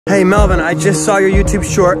Hey Melvin, I just saw your YouTube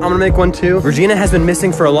short. I'm gonna make one too. Regina has been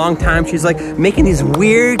missing for a long time. She's like making these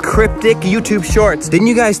weird, cryptic YouTube shorts. Didn't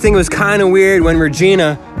you guys think it was kind of weird when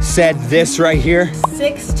Regina said this right here?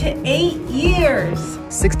 6 to 8 years.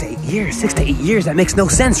 6 to 8 years, 6 to 8 years. That makes no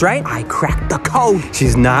sense, right? I cracked the code.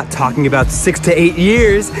 She's not talking about 6 to 8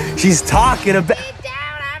 years. She's talking about... Sit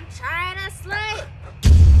down, I'm trying to sleep.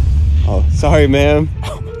 Oh, sorry, ma'am.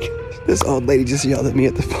 Oh my gosh. This old lady just yelled at me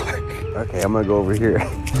at the park. Okay, I'm gonna go over here.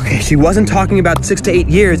 Okay, she wasn't talking about 6 to 8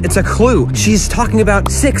 years. It's a clue. She's talking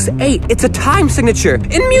about 6, 8. It's a time signature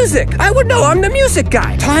in music. I would know, I'm the music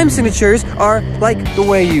guy. Time signatures are like the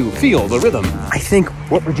way you feel the rhythm. I think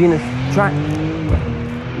what Regina's trying...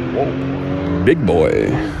 Whoa, big boy.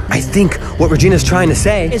 I think what Regina's trying to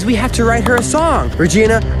say is we have to write her a song.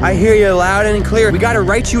 Regina, I hear you loud and clear. We gotta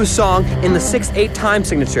write you a song in the 6, 8 time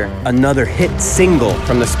signature. Another hit single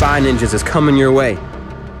from the Spy Ninjas is coming your way.